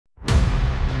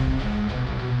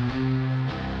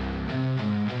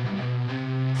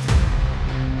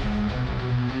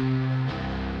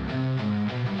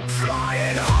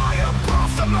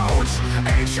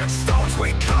Ancient stones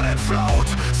we cut and float,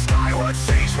 skyward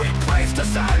seas we brave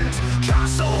descend.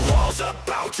 Castle walls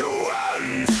about to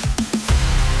end.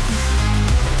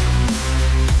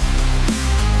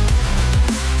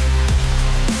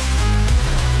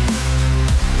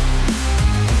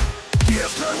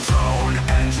 Gears turn drone,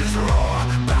 engines roar,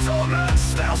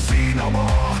 battlements they'll see no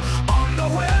more. On the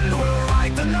wind we'll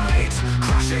ride the night,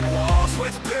 crashing walls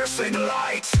with piercing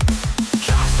light.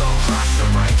 Castle crash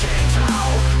and breaking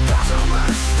down,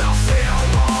 battlements they'll see no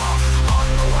more. On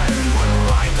the wind we'll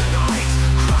ride the night,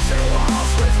 crashing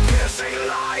walls with piercing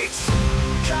light.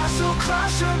 Castle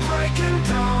crash and breaking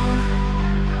down,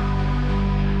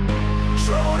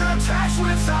 drone attacks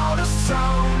without a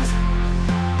sound,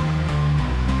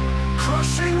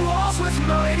 crushing walls with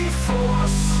mighty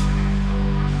force.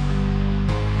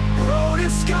 Road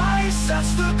and sky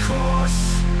sets the course.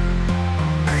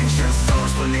 Ancient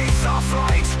stones beneath our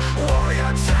flight,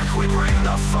 warrior tech we bring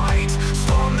the fight.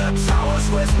 Storm the towers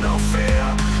with no fear,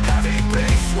 heavy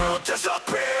beasts will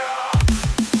disappear.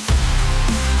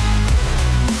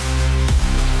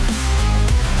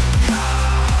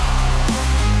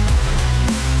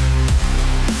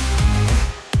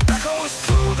 Echoes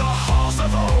through the halls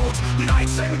of old,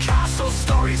 knights and castle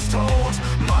stories told.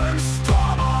 Modern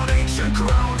storm on ancient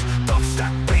ground,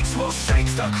 dubstep beats will shake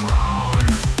the ground.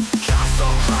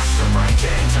 Castle crash and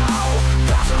breaking down,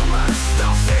 battlements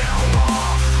they'll see no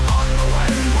more. On the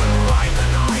wind we'll ride the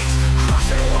night,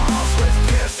 crushing walls with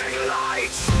piercing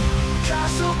light.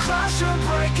 Castle crash and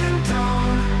breaking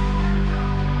down,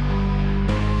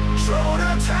 drone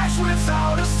attacks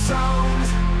without a sound,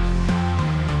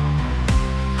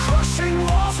 crushing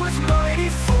walls with mighty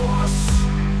force.